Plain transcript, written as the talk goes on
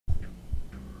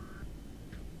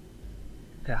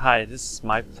Okay, hi, this is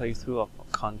my playthrough of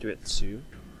Conduit 2.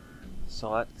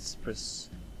 So let's press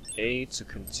A to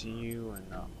continue, and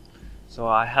so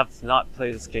I have not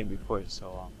played this game before,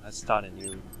 so let's start a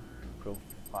new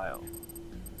profile.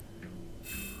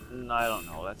 I don't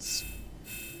know, let's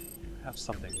have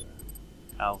something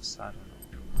else, I don't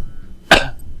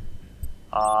know.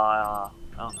 I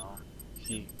don't know,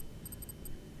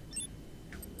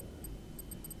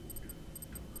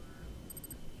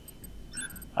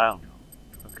 I don't know.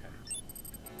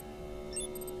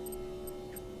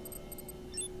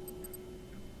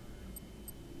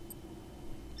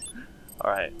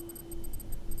 Alright.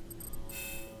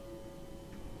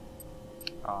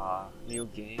 New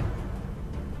game.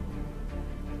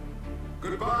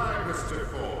 Goodbye, Mr.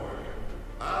 Ford.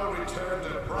 I'll return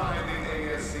to prying the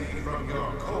ASC from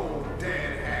your cold,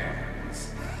 dead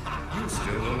hands. You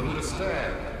still don't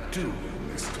understand, do you,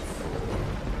 Mr. Ford?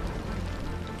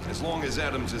 As long as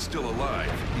Adams is still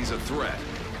alive, he's a threat.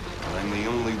 I'm the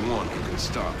only one who can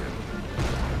stop him.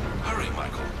 Hurry,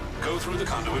 Michael. Go through the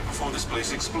conduit before this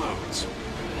place explodes.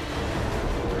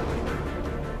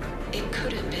 It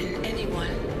could have been anyone.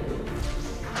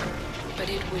 But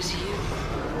it was you.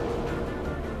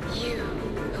 You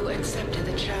who accepted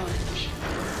the challenge.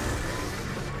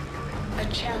 A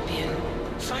champion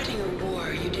fighting a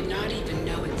war you did not even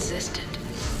know existed.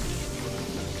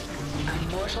 A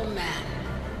mortal man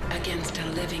against a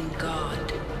living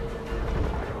god.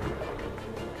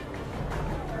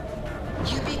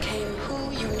 You became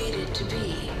who you needed to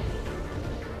be.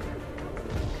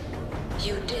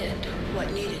 You did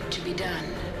what needed to be done.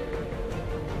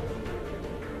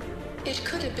 It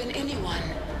could have been anyone,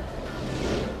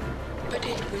 but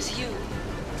it was you.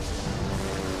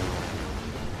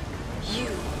 You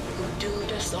who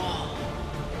doomed us all.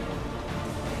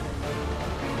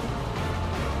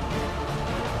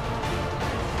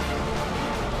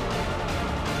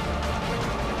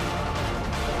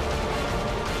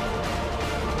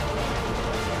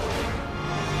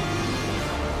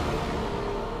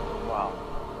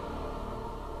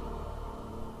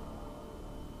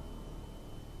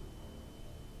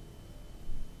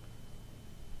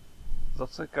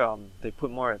 Looks like they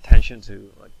put more attention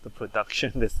to like the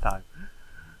production this time.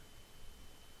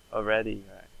 Already,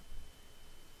 right?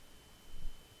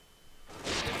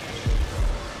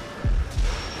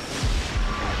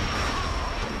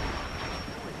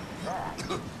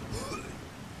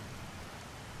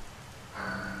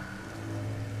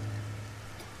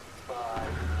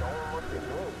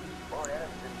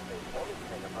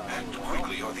 Act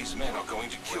quickly or these men are going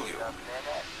to kill you.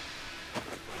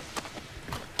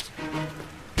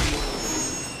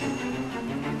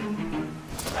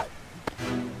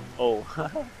 Oh.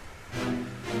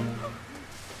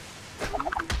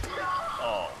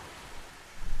 Oh.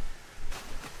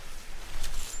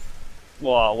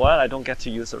 Wow, what? I don't get to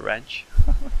use a wrench?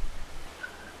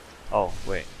 Oh,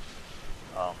 wait.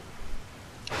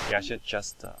 Yeah, I should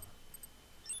just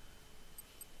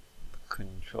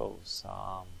controls.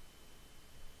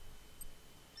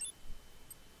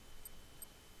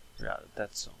 Yeah,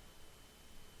 that's all.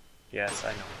 Yes,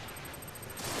 I know.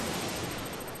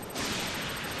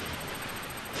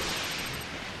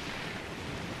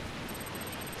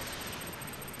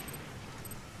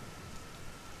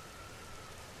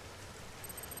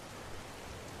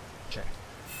 Okay.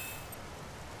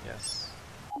 Yes.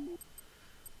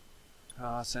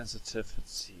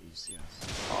 Sensitivities, yes.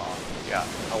 Yeah,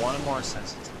 I wanted more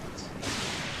sensitivity.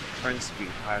 Turn speed,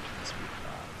 higher turn speed.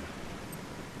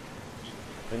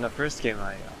 In the first game,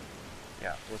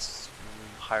 yeah, what's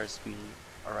higher speed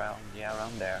around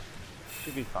there.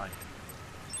 Should be fine.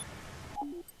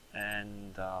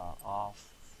 And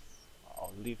off,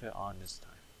 I'll leave it on this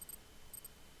time.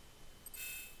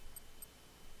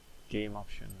 Game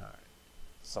option, alright.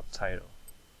 Subtitle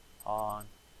on.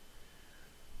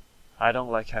 I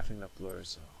don't like having the blur,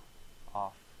 so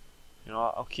off. You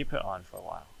know, I'll keep it on for a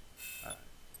while. Alright.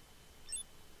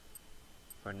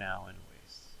 For now, anyways.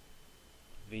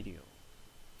 Video.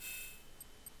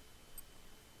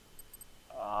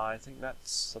 I think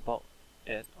that's about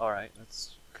it. Alright,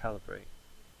 let's calibrate.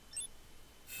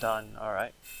 Done,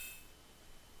 alright.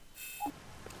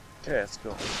 Okay, let's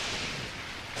go.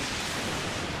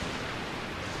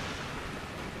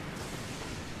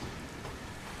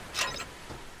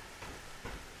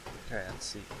 Okay, let's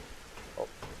see. Oh.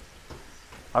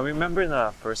 I remember in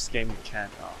the first game you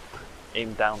can't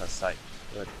aim down the sight,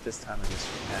 but this time I guess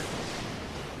you can.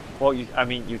 Well,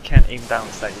 you can't aim down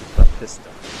the sight with the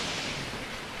pistol.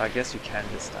 I guess you can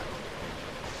this time.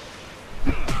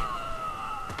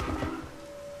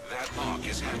 That lock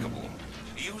is hackable.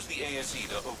 Use the ASE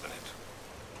to open it.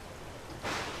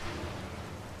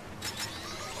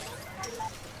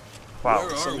 Wow,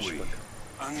 Where so are much we? work.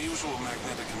 Unusual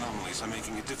magnetic anomalies are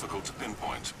making it difficult to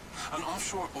pinpoint. An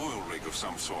offshore oil rig of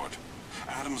some sort.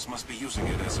 Adams must be using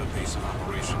it as a base of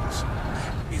operations.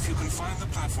 If you can find the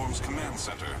platform's command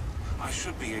center, I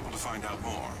should be able to find out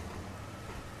more.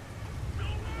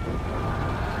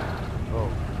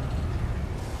 Oh.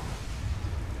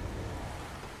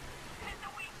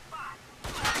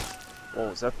 Oh,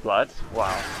 is that blood?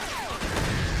 Wow.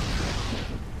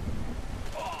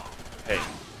 Hey.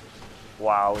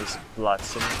 Wow, it's blood.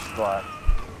 So much blood.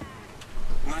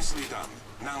 Nicely done.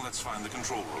 Now let's find the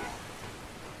control room.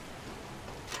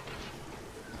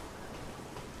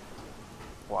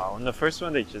 Wow, in the first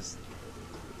one they just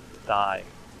die.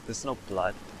 There's no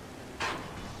blood.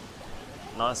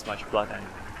 Not as much blood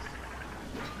anyway.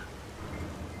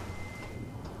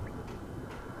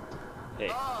 Hey.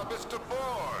 Ah, Mr.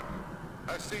 Ford.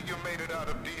 I see you made it out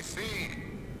of D.C.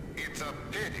 It's a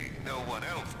pity no one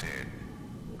else did.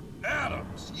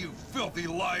 Adams, you filthy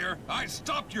liar! I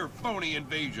stopped your phony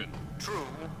invasion! True,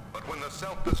 but when the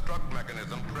self-destruct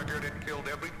mechanism triggered, it killed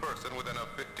every person within a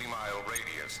 50-mile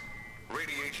radius.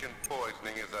 Radiation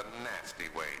poisoning is a nasty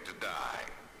way to die.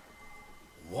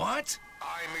 What?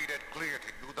 I made it clear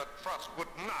to you the trust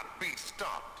would not be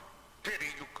stopped.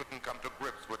 Pity you couldn't come to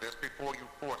grips with this before you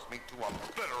forced me to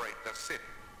obliterate the city,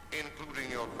 including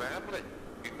your family,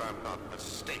 if I'm not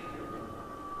mistaken.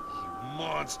 You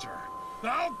monster!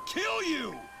 I'll kill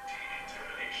you!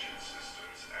 Termination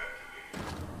systems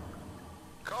activated.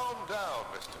 Calm down,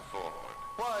 Mr. Ford.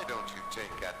 Why don't you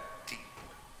take a deep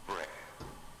breath?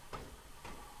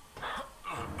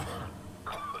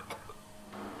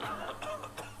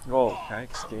 Oh, can I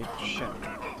escape? Shit.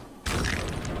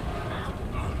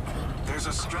 There's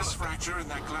a stress fracture in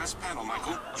that glass panel,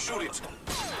 Michael. Shoot it.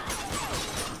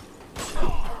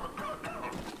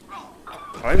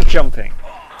 I'm jumping.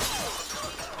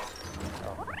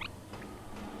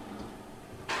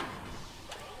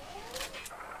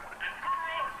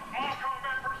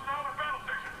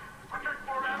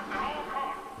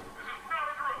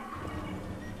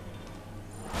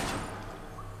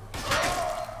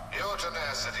 Your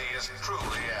tenacity is truly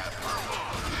admirable.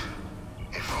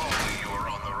 If only you were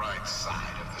on the right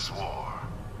side of this war.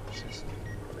 Just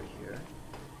over here.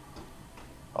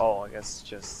 Oh, I guess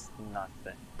just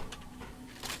nothing.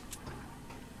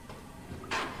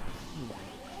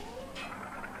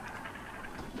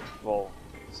 Whoa,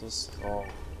 so slow.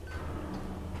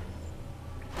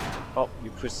 Oh, you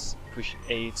push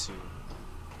A to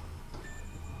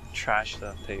trash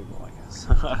the table, I guess.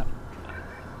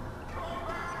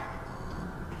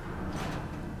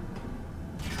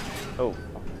 Oh.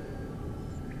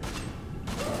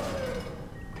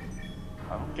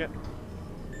 I don't get.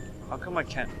 How come I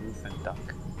can't move and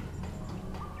duck?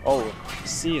 Oh,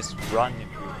 C is run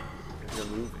if you're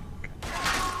moving.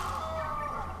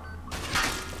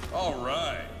 All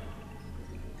right.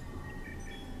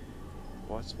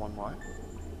 What's one more?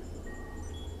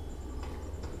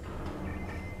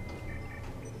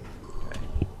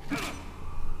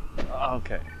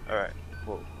 Okay, alright,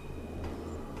 whoa.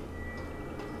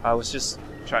 I was just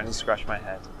trying to scratch my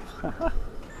head.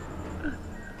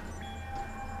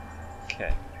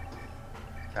 Okay.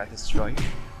 Can I destroy you?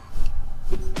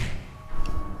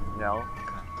 No?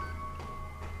 Okay.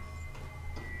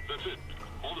 That's it.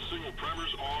 All the signal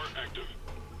primers are active.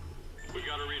 We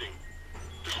got a reading.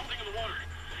 There's something in the water.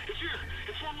 It's here.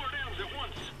 It's one more Adams at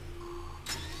once.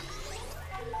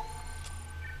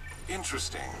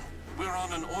 Interesting. We're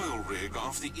on an oil rig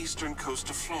off the eastern coast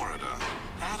of Florida.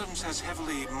 Adams has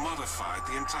heavily modified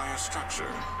the entire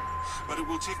structure, but it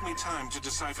will take me time to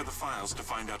decipher the files to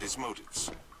find out his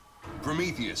motives.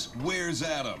 Prometheus, where's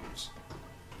Adams?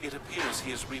 It appears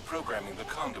he is reprogramming the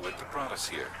conduit that brought us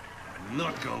here. I'm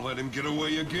not gonna let him get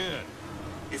away again.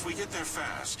 If we get there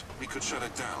fast, we could shut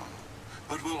it down.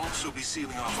 But we'll also be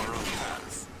sealing off our own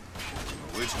path.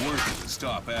 Well, it's worth it to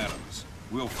stop Adams.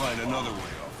 We'll find another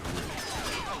way off the rig.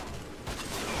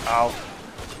 Ow.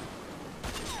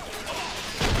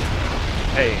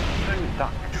 Hey, how do you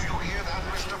duck? Do you hear that,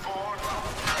 Mr. Ford?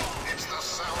 It's the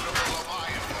sound of the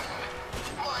Leviathan.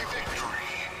 My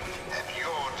victory and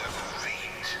your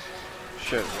defeat.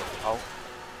 Shit, how?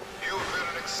 You've been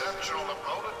an exceptional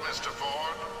opponent, Mr.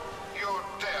 Ford. Your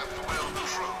death will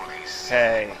truly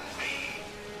Hey. sadden me.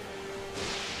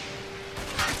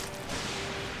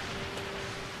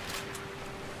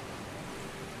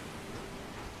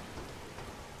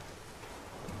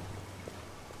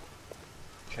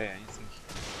 Okay, anything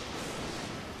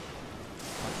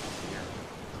here?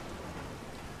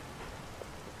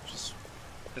 Just,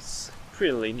 it's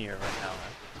pretty linear right now,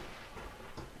 right?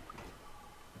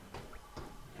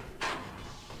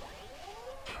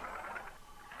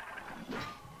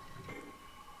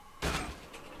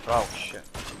 Oh shit.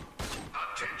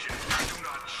 Attention, do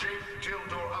not shake,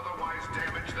 tilt, or otherwise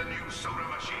damage the new soda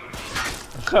machine.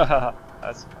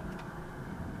 That's funny.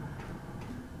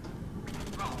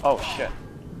 Oh shit.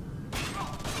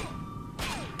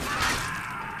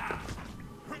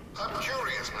 I'm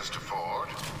curious, Mr. Ford.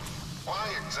 Why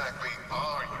exactly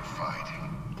are you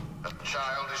fighting? A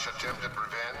childish attempt at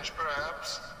revenge,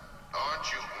 perhaps?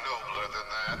 Aren't you nobler than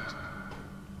that?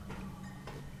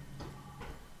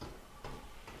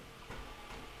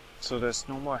 So there's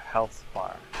no more health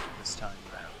bar this time.